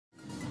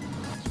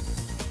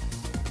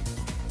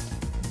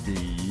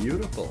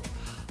Beautiful.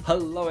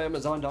 Hello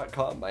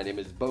Amazon.com, my name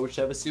is Beau.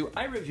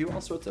 I review all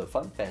sorts of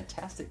fun,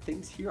 fantastic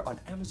things here on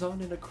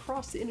Amazon and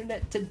across the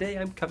internet. Today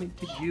I'm coming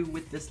to you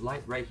with this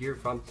light right here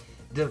from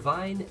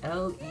Divine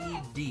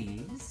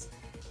LEDs.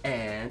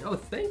 And, oh,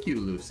 thank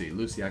you, Lucy.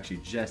 Lucy actually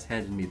just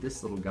handed me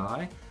this little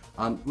guy,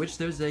 which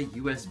there's a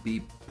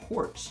USB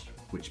port,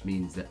 which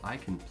means that I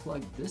can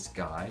plug this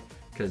guy,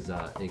 because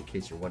in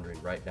case you're wondering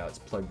right now, it's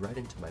plugged right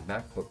into my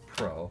MacBook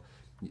Pro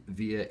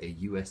via a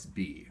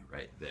USB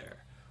right there.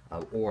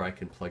 Or I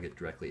can plug it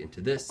directly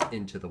into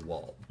the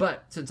wall.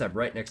 But since I'm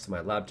right next to my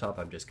laptop,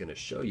 I'm just going to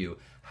show you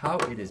how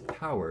it is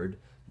powered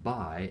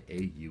by a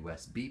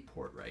USB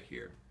port right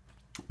here.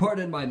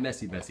 Pardon my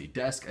messy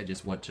desk. I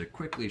just want to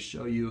quickly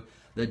show you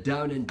the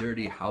down and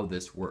dirty how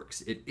this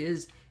works. It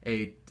is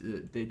they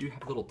do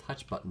have little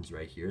touch buttons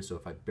right here, so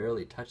if I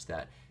barely touch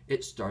that,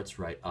 it starts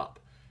right up.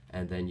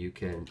 And then you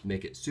can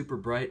make it super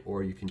bright,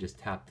 or you can just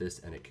tap this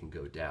and it can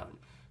go down.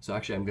 So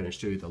actually I'm going to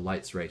show you the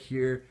lights right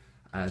here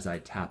as I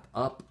tap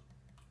up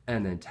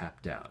and then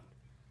tap down.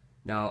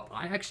 Now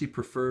I actually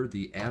prefer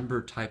the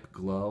amber type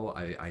glow.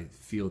 I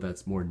feel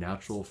that's more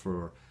natural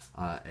for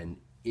an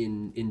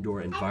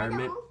indoor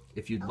environment.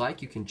 If you'd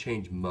like, you can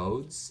change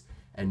modes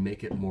and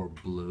make it more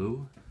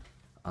blue,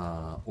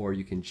 or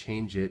you can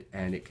change it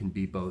and it can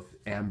be both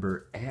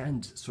amber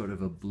and sort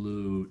of a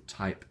blue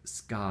type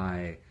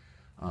sky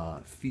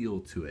feel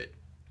to it.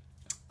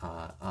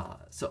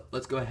 So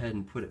let's go ahead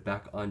and put it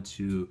back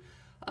onto,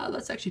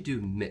 let's actually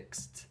do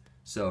mixed.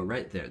 So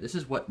right there, this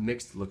is what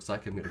mixed looks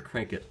like. I'm going to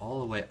crank it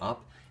all the way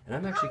up, and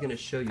I'm actually going to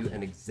show you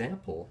an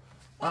example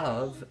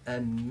of a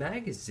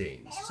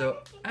magazine. So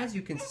as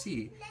you can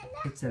see,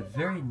 it's a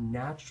very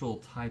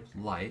natural type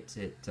light.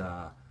 It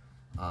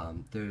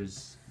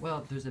there's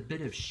a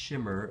bit of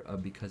shimmer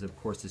because of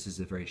course this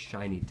is a very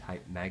shiny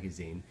type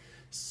magazine.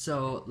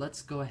 So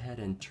let's go ahead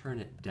and turn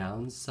it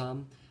down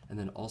some, and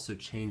then also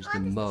change the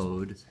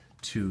mode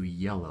to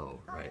yellow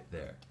right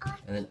there.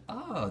 And then,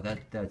 oh,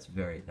 that's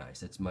very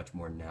nice. It's much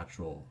more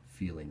natural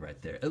feeling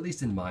right there, at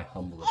least in my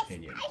humble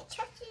opinion. I'm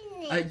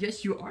touching it.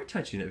 Yes, you are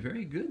touching it.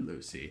 Very good,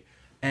 Lucy.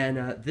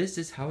 And this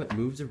is how it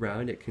moves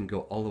around. It can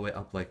go all the way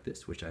up like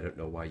this, which I don't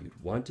know why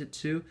you'd want it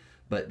to,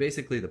 but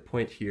basically the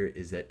point here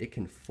is that it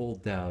can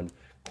fold down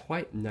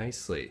quite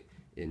nicely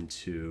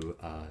into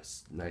a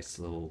nice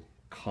little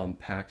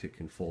compact. It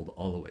can fold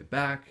all the way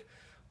back,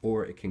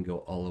 or it can go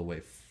all the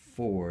way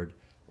forward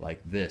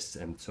like this,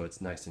 and so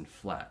it's nice and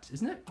flat.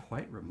 Isn't that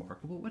quite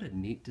remarkable? What a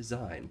neat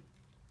design.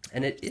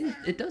 And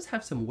it does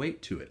have some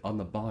weight to it on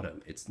the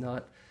bottom. It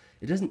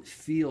doesn't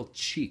feel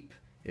cheap.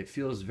 It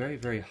feels very,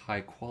 very high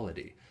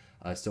quality.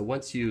 So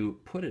once you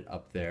put it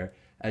up there,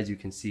 as you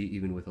can see,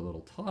 even with a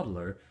little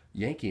toddler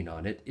yanking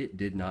on it, it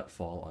did not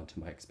fall onto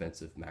my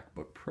expensive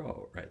MacBook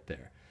Pro right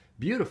there.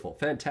 Beautiful,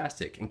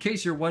 fantastic. In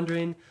case you're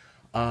wondering,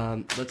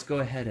 let's go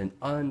ahead and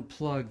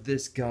unplug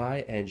this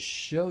guy and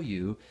show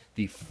you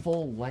the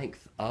full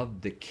length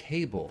of the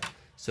cable.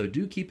 So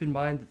do keep in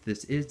mind that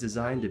this is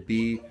designed to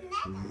be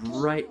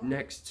right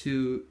next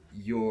to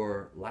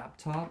your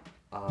laptop.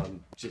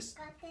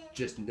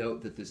 Just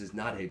note that this is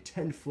not a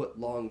 10-foot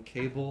long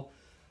cable.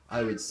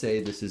 I would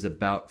say this is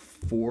about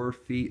 4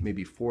 feet,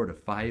 maybe 4 to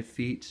 5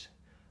 feet.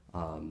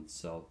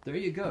 So there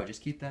you go,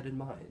 just keep that in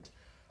mind.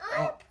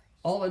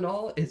 All in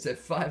all, it's a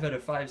 5 out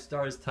of 5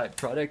 stars type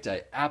product.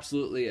 I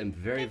absolutely am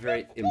very,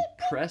 very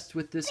impressed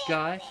with this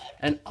guy.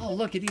 And oh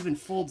look, it even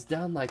folds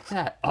down like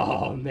that.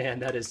 Oh man,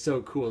 that is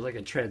so cool, it's like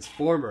a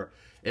transformer.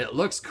 It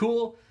looks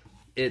cool.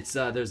 It's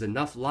there's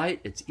enough light,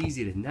 it's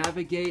easy to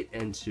navigate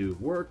and to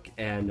work,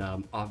 and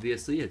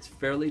obviously it's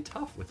fairly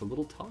tough with a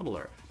little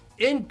toddler.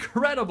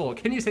 Incredible!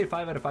 Can you say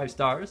 5 out of 5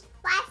 stars?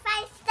 5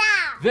 stars.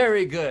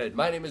 Very good.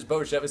 My name is Beau,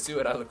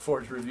 and I look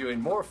forward to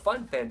reviewing more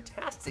fun,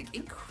 fantastic,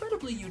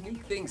 incredibly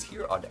unique things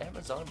here on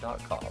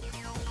Amazon.com.